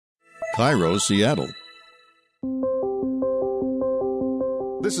Cairo, Seattle.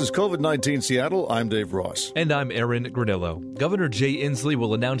 This is COVID-19 Seattle. I'm Dave Ross. And I'm Aaron Granillo. Governor Jay Inslee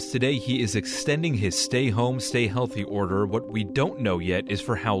will announce today he is extending his stay home, stay healthy order. What we don't know yet is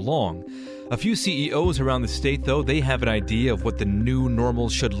for how long. A few CEOs around the state, though, they have an idea of what the new normal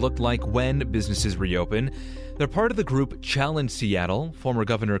should look like when businesses reopen. They're part of the group Challenge Seattle. Former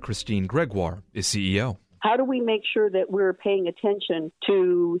Governor Christine Gregoire is CEO. How do we make sure that we're paying attention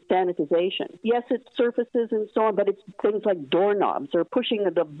to sanitization? Yes, it's surfaces and so on, but it's things like doorknobs or pushing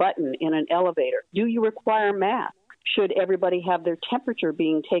the button in an elevator. Do you require masks? Should everybody have their temperature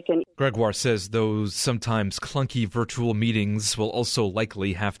being taken? Gregoire says those sometimes clunky virtual meetings will also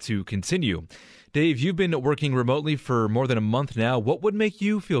likely have to continue. Dave, you've been working remotely for more than a month now. What would make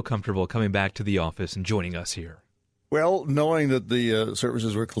you feel comfortable coming back to the office and joining us here? Well, knowing that the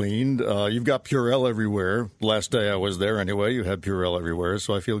surfaces were cleaned, you've got Purell everywhere. Last day I was there anyway, you had Purell everywhere,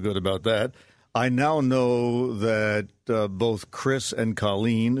 so I feel good about that. I now know that both Chris and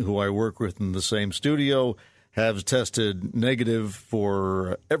Colleen, who I work with in the same studio, have tested negative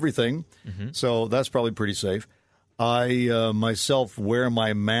for everything, so that's probably pretty safe. I myself wear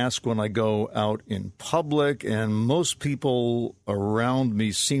my mask when I go out in public, and most people around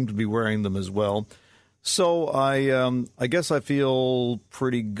me seem to be wearing them as well. So I guess I feel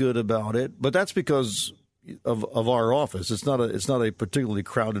pretty good about it, but that's because of our office. It's not a particularly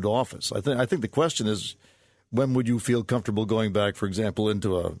crowded office. I think the question is, when would you feel comfortable going back, for example,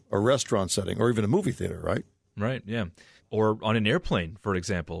 into a restaurant setting or even a movie theater, right? Right, yeah. Or on an airplane, for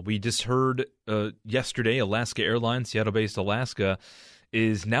example. We just heard yesterday Alaska Airlines, Seattle-based Alaska,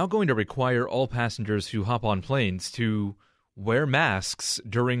 is now going to require all passengers who hop on planes to wear masks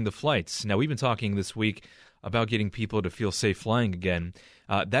during the flights. Now, we've been talking this week about getting people to feel safe flying again.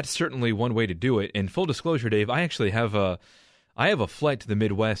 That's certainly one way to do it. And full disclosure, Dave, I actually have a flight to the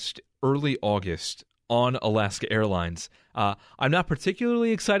Midwest early August on Alaska Airlines. I'm not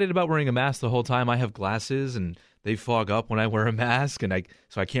particularly excited about wearing a mask the whole time. I have glasses, and they fog up when I wear a mask, and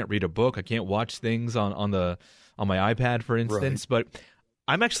so I can't read a book. I can't watch things on my iPad, for instance. Right. But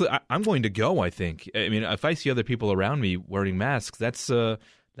I'm going to go, I think. I mean, if I see other people around me wearing masks, that's a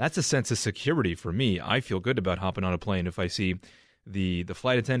sense of security for me. I feel good about hopping on a plane if I see the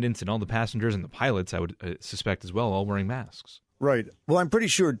flight attendants and all the passengers and the pilots, I would suspect as well, all wearing masks. Right. Well, I'm pretty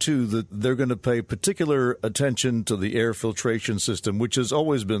sure, too, that they're going to pay particular attention to the air filtration system, which has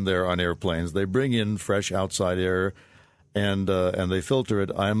always been there on airplanes. They bring in fresh outside air and they filter it.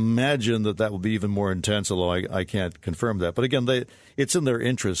 I imagine that will be even more intense, although I can't confirm that. But again, it's in their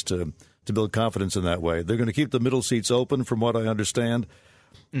interest to build confidence in that way. They're going to keep the middle seats open, from what I understand.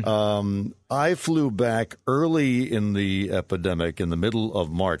 I flew back early in the epidemic, in the middle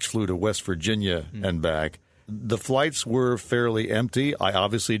of March, flew to West Virginia and back. The flights were fairly empty. I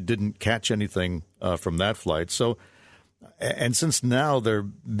obviously didn't catch anything from that flight. So, and since now they're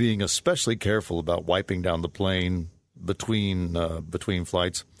being especially careful about wiping down the plane between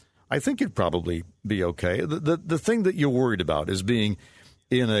flights, I think you'd probably be okay. The thing that you're worried about is being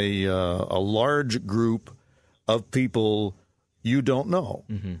in a large group of people you don't know,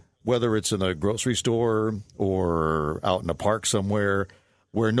 whether it's in a grocery store or out in a park somewhere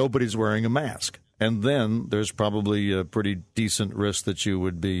where nobody's wearing a mask. And then there's probably a pretty decent risk that you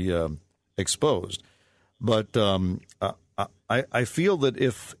would be exposed. But I feel that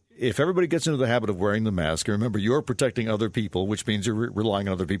if everybody gets into the habit of wearing the mask, and remember, you're protecting other people, which means you're relying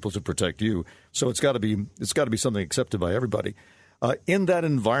on other people to protect you. So it's got to be something accepted by everybody. In that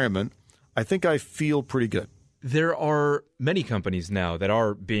environment, I think I feel pretty good. There are many companies now that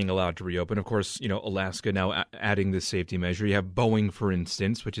are being allowed to reopen. Of course, Alaska now adding this safety measure. You have Boeing, for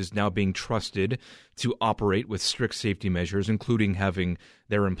instance, which is now being trusted to operate with strict safety measures, including having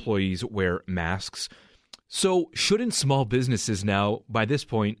their employees wear masks. So shouldn't small businesses now, by this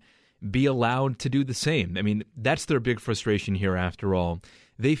point, be allowed to do the same? I mean, that's their big frustration here, after all.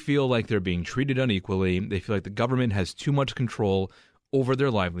 They feel like they're being treated unequally. They feel like the government has too much control over their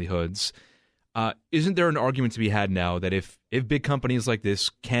livelihoods. Isn't there an argument to be had now that if big companies like this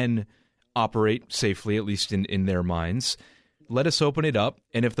can operate safely, at least in their minds, let us open it up,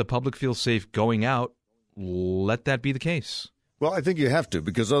 and if the public feels safe going out, let that be the case? Well, I think you have to,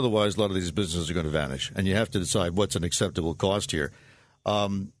 because otherwise a lot of these businesses are going to vanish, and you have to decide what's an acceptable cost here.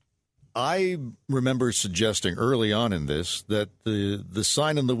 I remember suggesting early on in this that the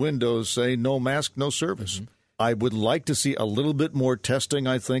sign in the windows say no mask, no service. I would like to see a little bit more testing,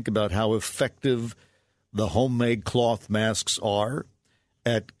 I think, about how effective the homemade cloth masks are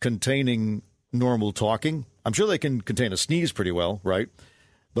at containing normal talking. I'm sure they can contain a sneeze pretty well, right?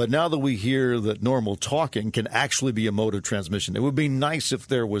 But now that we hear that normal talking can actually be a mode of transmission, it would be nice if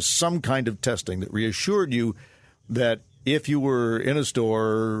there was some kind of testing that reassured you that if you were in a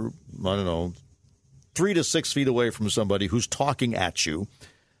store, I don't know, 3 to 6 feet away from somebody who's talking at you,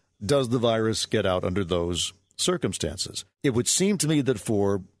 does the virus get out under those circumstances? It would seem to me that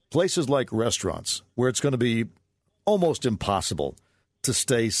for places like restaurants, where it's going to be almost impossible to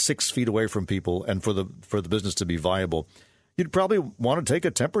stay 6 feet away from people and for the business to be viable, you'd probably want to take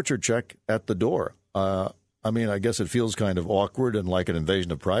a temperature check at the door. I guess it feels kind of awkward and like an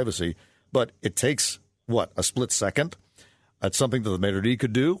invasion of privacy, but it takes, a split second? That's something that the maitre d'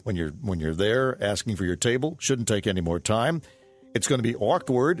 could do when you're there asking for your table. Shouldn't take any more time. It's going to be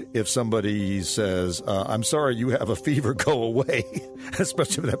awkward if somebody says, I'm sorry, you have a fever, go away,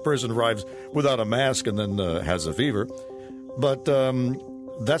 especially if that person arrives without a mask and then has a fever. But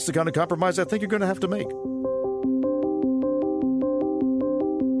that's the kind of compromise I think you're going to have to make.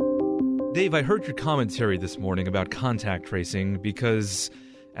 Dave, I heard your commentary this morning about contact tracing because,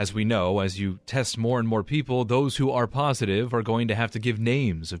 as we know, as you test more and more people, those who are positive are going to have to give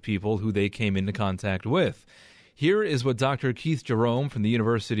names of people who they came into contact with. Here is what Dr. Keith Jerome from the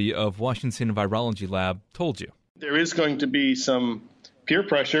University of Washington Virology Lab told you. There is going to be some peer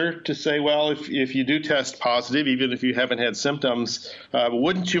pressure to say, well, if you do test positive, even if you haven't had symptoms,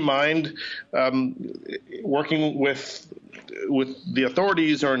 wouldn't you mind working with the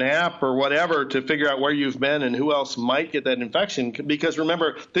authorities or an app or whatever to figure out where you've been and who else might get that infection? Because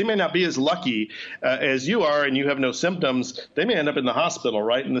remember, they may not be as lucky as you are and you have no symptoms. They may end up in the hospital,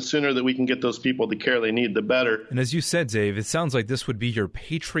 right? And the sooner that we can get those people the care they need, the better. And as you said, Dave, it sounds like this would be your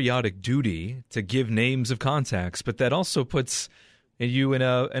patriotic duty to give names of contacts, but that also puts you in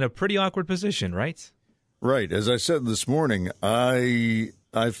a pretty awkward position, right? Right. As I said this morning, I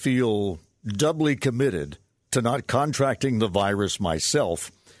feel doubly committed to not contracting the virus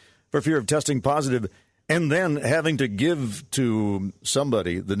myself for fear of testing positive and then having to give to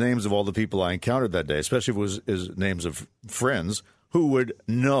somebody the names of all the people I encountered that day, especially if it was names of friends who would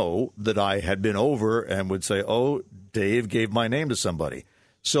know that I had been over and would say, oh, Dave gave my name to somebody.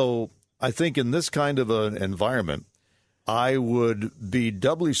 So I think in this kind of an environment, I would be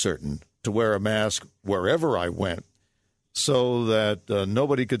doubly certain to wear a mask wherever I went so that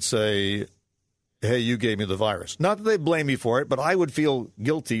nobody could say, hey, you gave me the virus. Not that they blame me for it, but I would feel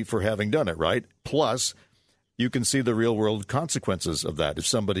guilty for having done it, right? Plus, you can see the real-world consequences of that. If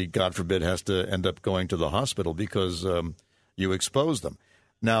somebody, God forbid, has to end up going to the hospital because you exposed them.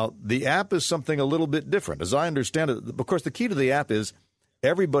 Now, the app is something a little bit different. As I understand it, of course, the key to the app is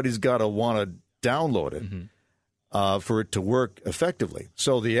everybody's got to want to download it for it to work effectively.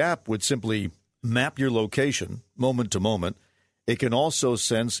 So the app would simply map your location moment to moment. It can also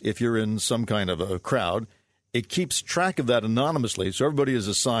sense if you're in some kind of a crowd. It keeps track of that anonymously, so everybody is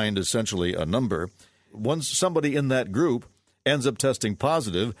assigned essentially a number. Once somebody in that group ends up testing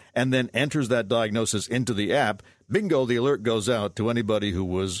positive and then enters that diagnosis into the app, bingo, the alert goes out to anybody who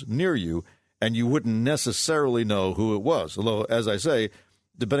was near you, and you wouldn't necessarily know who it was. Although, as I say,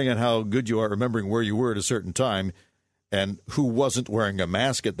 depending on how good you are remembering where you were at a certain time and who wasn't wearing a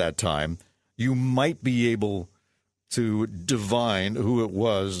mask at that time, you might be able to divine who it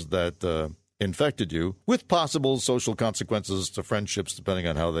was that infected you, with possible social consequences to friendships, depending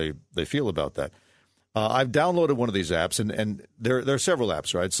on how they feel about that. I've downloaded one of these apps, and there are several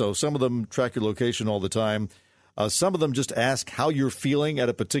apps, right? So some of them track your location all the time. Some of them just ask how you're feeling at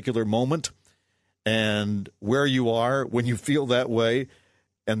a particular moment and where you are when you feel that way.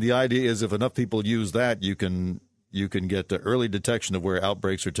 And the idea is if enough people use that, you can get the early detection of where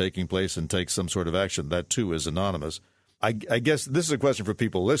outbreaks are taking place and take some sort of action. That, too, is anonymous. I guess this is a question for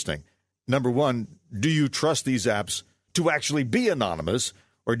people listening. Number one, do you trust these apps to actually be anonymous,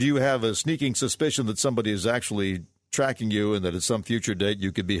 or do you have a sneaking suspicion that somebody is actually tracking you and that at some future date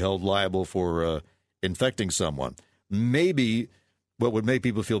you could be held liable for infecting someone? Maybe what would make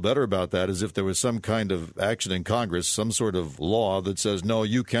people feel better about that is if there was some kind of action in Congress, some sort of law that says, no,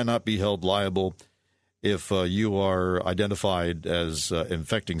 you cannot be held liable if you are identified as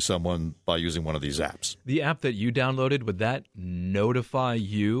infecting someone by using one of these apps. The app that you downloaded, would that notify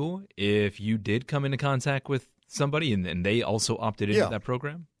you if you did come into contact with somebody and they also opted into that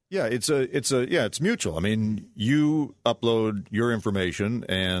program? Yeah, it's mutual. I mean, you upload your information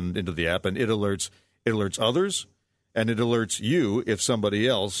and into the app, and it alerts others, and it alerts you if somebody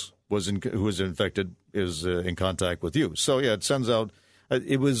else who was infected is in contact with you. So yeah, it sends out.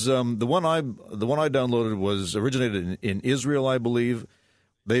 It was the one I downloaded was originated in Israel, I believe.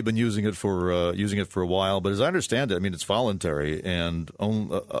 They've been using it for a while, but as I understand it, I mean it's voluntary, and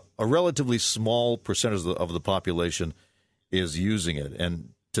a relatively small percentage of the population is using it. And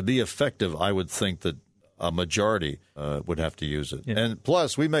to be effective, I would think that a majority would have to use it. Yeah. And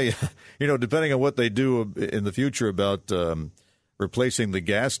plus, we may, depending on what they do in the future about replacing the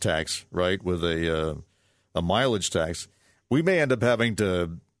gas tax, right, with a mileage tax, we may end up having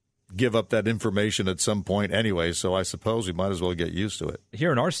to give up that information at some point anyway, so I suppose we might as well get used to it.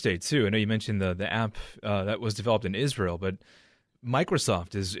 Here in our state, too, I know you mentioned the app that was developed in Israel, but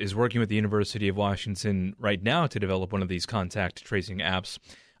Microsoft is working with the University of Washington right now to develop one of these contact tracing apps.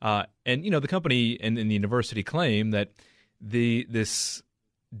 And the company and the university claim that this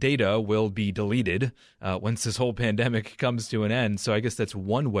data will be deleted once this whole pandemic comes to an end. So I guess that's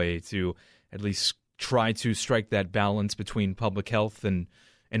one way to at least try to strike that balance between public health and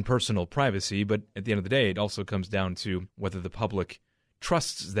personal privacy. But at the end of the day, it also comes down to whether the public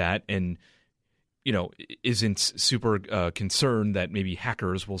trusts that and isn't super concerned that maybe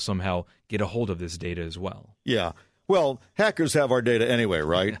hackers will somehow get a hold of this data as well. Yeah. Well, hackers have our data anyway,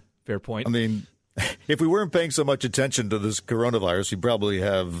 right? Fair point. I mean, if we weren't paying so much attention to this coronavirus, we'd probably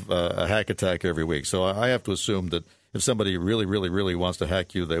have a hack attack every week. So I have to assume that if somebody really, really, really wants to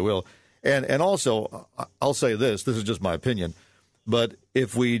hack you, they will. And also, I'll say this is just my opinion, but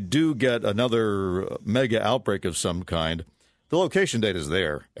if we do get another mega outbreak of some kind, the location data is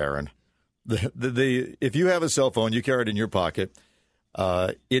there, Aaron. If you have a cell phone, you carry it in your pocket,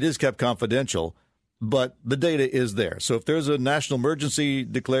 it is kept confidential, but the data is there. So if there's a national emergency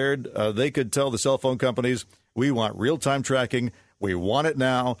declared, they could tell the cell phone companies, we want real-time tracking. We want it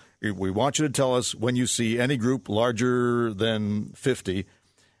now. We want you to tell us when you see any group larger than 50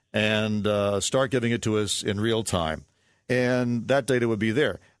 and start giving it to us in real time. And that data would be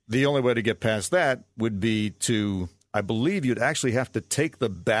there. The only way to get past that would be to, I believe you'd actually have to take the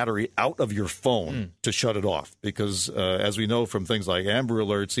battery out of your phone to shut it off. Because as we know from things like Amber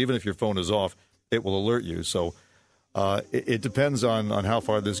Alerts, even if your phone is off, it will alert you. So it depends on how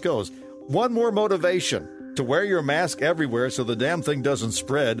far this goes. One more motivation to wear your mask everywhere so the damn thing doesn't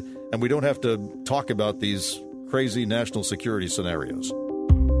spread and we don't have to talk about these crazy national security scenarios.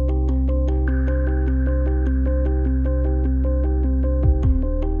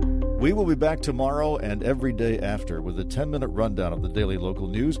 We will be back tomorrow and every day after with a 10-minute rundown of the daily local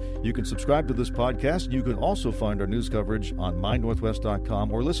news. You can subscribe to this podcast. You can also find our news coverage on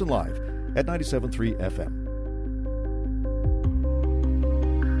mynorthwest.com or listen live at 97.3 FM.